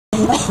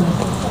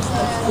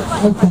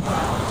Okay.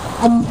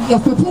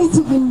 Yes, we're pleased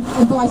to have been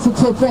invited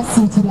to address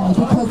you today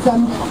because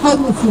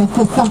homelessness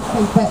is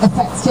something that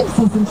affects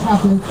gypsies and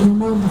travellers in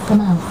enormous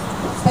amounts.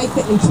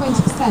 Basically,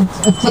 20%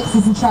 of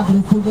gypsies and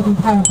travellers who live in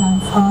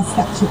caravans are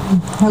statutorily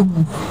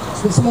homeless,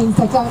 which means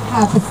they don't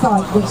have a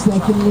site which they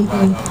can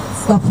legally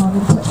stop on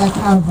and put their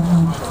caravan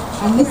on.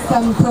 And this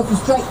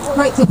causes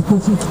great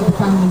difficulties for the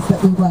families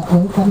that we work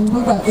with. I mean,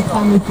 we work with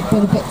families that have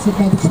been evicted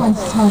maybe 20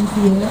 times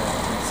a year.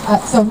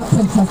 So not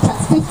 20 times,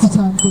 perhaps 50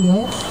 times a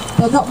year.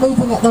 They're not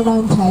moving at their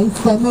own pace,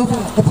 they're moving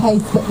at the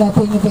pace that they're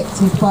being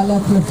evicted by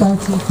local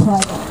authorities,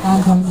 private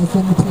landowners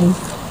and the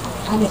police.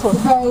 And it's a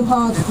very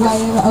hard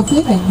way of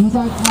living. You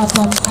don't have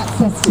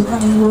access to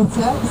running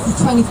water. This is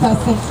 21st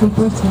century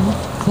Britain.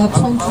 There are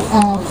 20%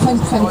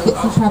 of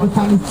gypsy travel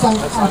families don't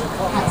have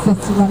access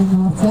to running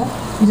water.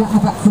 You don't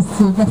have access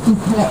to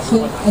refuse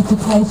collection,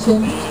 education,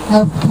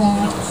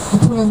 healthcare,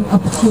 employment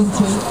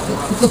opportunities.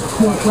 It's a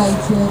difficult way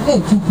to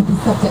live. You could be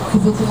subject to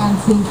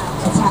vigilante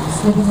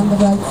attacks living on the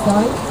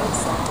roadside.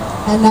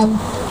 And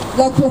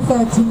local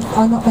authorities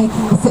are not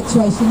making the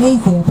situation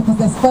easier because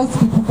they're supposed to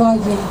be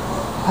providing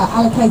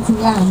allocating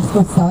land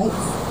for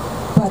sites,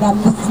 but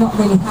this is not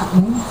really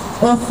happening.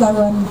 Also,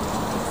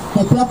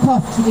 they block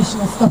off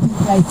traditional stopping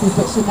places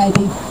which are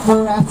maybe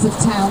more out of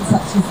town,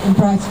 such as in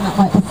Brighton, that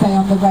might be say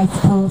on the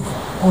racecourse,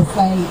 or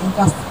say in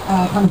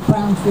kind of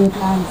brownfield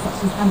land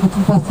such as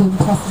Anderton Bottom,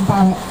 Preston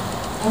Barrett.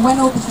 And when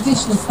all the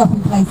traditional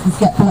stopping places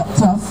get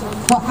blocked off,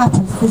 what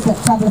happens is that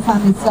traveller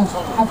families don't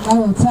have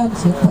no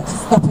alternative but to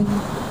stop in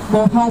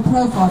more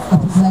high-profile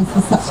stopping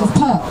places such as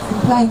parks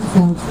and playing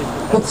fields,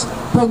 which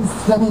brings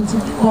them into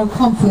more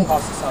conflict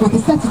with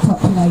the setter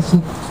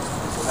population.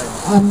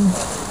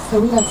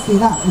 So we don't see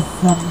that as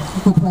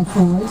a good way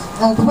forward.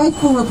 The way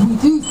forward we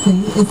do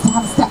see is to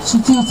have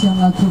statutory duty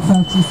on local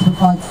authorities to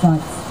provide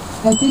sites.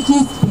 There did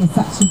used to be a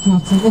statutory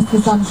duty. This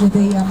was under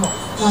the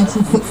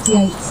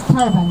 1968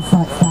 Caravan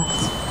Sites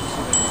Act.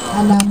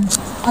 And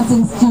under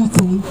this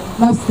duty,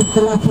 most of the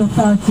local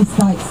authority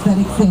sites that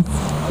exist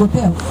were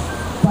built.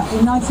 But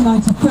in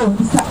 1994,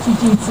 the statutory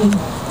duty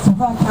to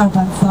provide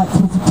caravan sites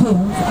was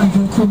repealed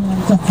under the Criminal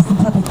Justice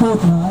and Public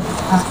Order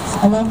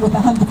Act, along with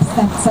 100%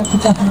 central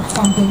government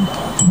funding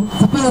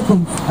to build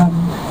these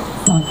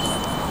sites.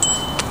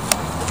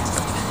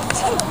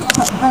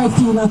 But very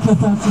few local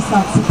authority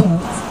sites are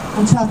built,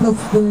 and travellers,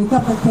 the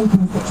government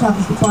thinking is that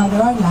travellers would buy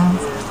their own land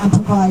and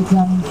provide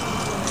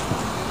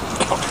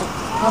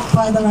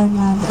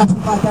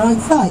their own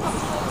sites.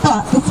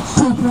 But this is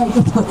proved very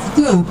difficult to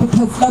do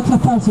because local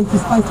authorities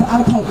are supposed to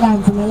allocate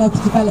land in their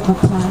local development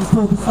plan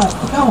for the sites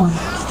to go on.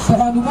 But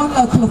only one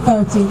local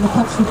authority in the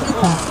country did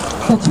that.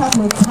 So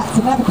travellers had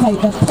to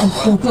navigate, and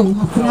still do,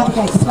 have to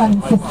navigate the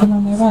planning system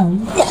on their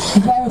own,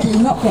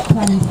 invariably not get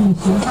planning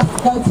permission, have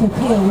to go to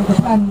appeal with the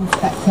planning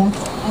inspector,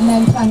 and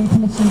then planning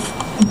permissions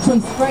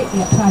increased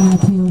greatly at planning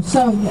appeals,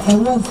 showing that there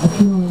was a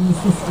flaw in the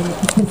system.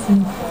 The system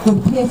would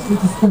appear to be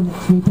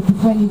discriminatory because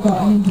when you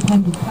got an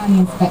independent planning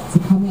inspector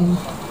come in,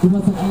 it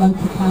wasn't a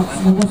local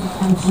council, it wasn't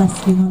kind of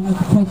resting on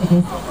local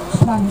prejudice, the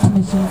planning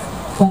commissions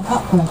went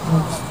up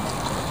greatly.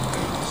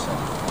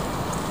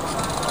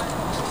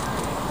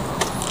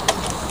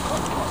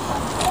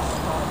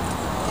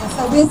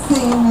 So we're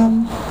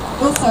seeing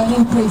also an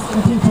increase in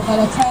people that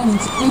are turning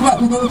to, we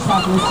work with all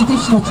travellers,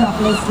 traditional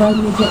travellers,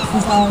 Roman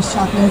gypsies, Irish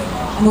travellers,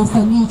 and also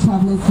new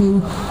travellers who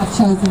have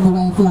chosen the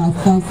way of life.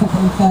 Those second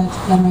and third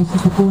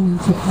generations are born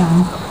into it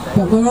now.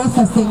 But we're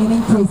also seeing an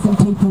increase in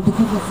people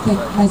because of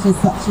measures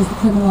such as the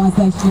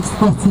criminalisation of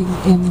squatting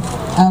in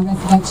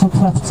residential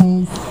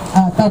properties,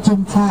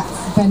 bedroom tax,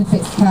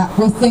 benefits cap.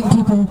 We're seeing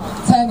people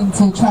turning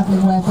to a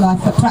travelling way of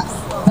life that perhaps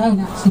don't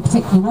actually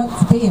particularly want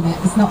to be in it.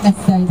 It's not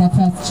necessarily their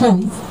first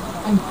choice.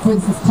 And for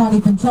instance, can't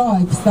even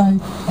drive, so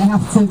they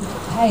have to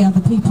pay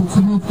other people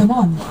to move them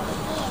on.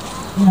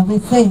 You know,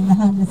 we're seeing the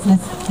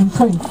homelessness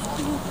increase.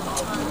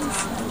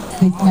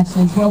 These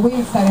measures, well, we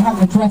say they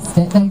haven't addressed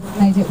it, they've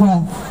made it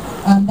worse.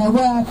 There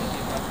were,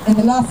 in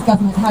the last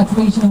government, had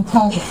regional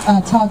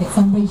targets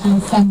on regional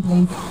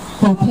assemblies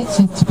for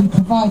pitches to be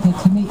provided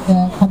to meet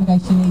the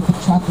accommodation needs of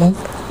travellers.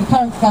 The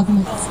current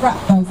government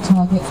scrapped those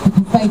targets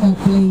because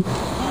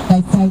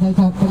they say they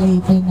don't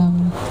believe in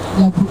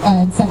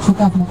central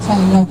government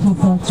telling local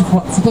authorities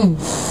what to do.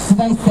 So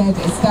they said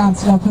it's down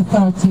to local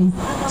authorities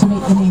to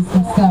meet the needs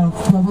themselves.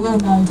 Well, we all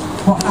know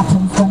what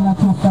happens when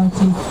local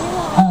authorities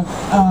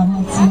are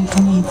meant to meet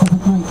the needs of a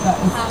group that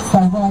is so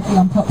widely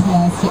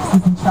unpopular as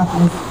gypsies and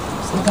travellers.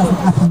 It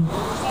doesn't happen.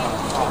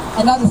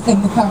 Another thing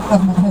the current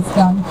government has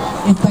done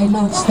is they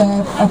launched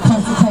a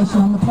consultation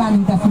on the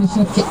planning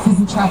definition of gypsies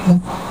and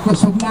travellers, which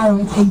would narrow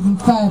it even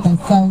further.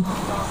 So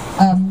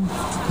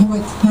you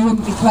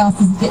wouldn't be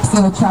classed as a gypsy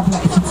or a traveller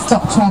if you'd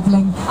stop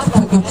travelling, to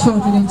put your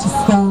children into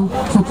school,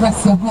 to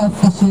address your health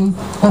issues,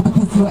 or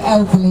because you were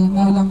elderly and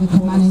no longer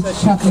can manage a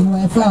travelling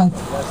way of life.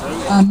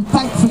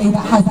 Thankfully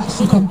that has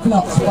actually been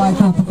blocked by a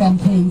group of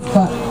MPs,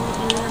 but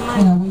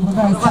you know, we were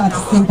very sad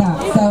to see that.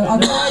 So I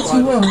would urge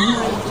you all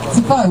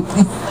to vote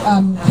this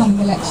coming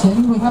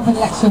election. We have an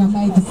election on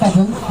May the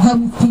 7th.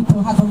 Homeless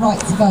people have a right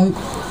to vote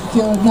if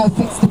you're no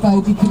fixed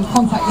abode, you can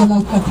contact your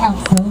local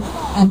council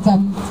and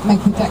make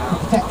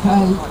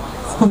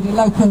it's called a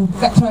local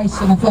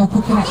declaration of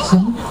local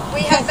connection.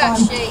 We have that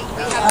sheet.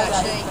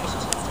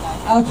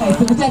 Okay,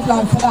 so the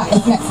deadline for that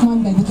is next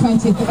Monday, the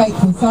 20th of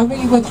April. So I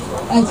really would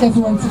urge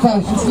everyone to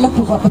vote and to look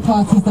at what the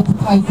parties are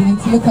proposing and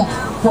to look at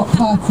what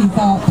parties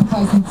are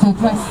proposing to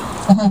address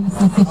the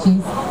homelessness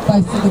issues,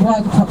 both for the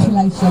wider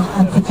population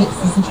and for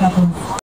gypsies and travellers.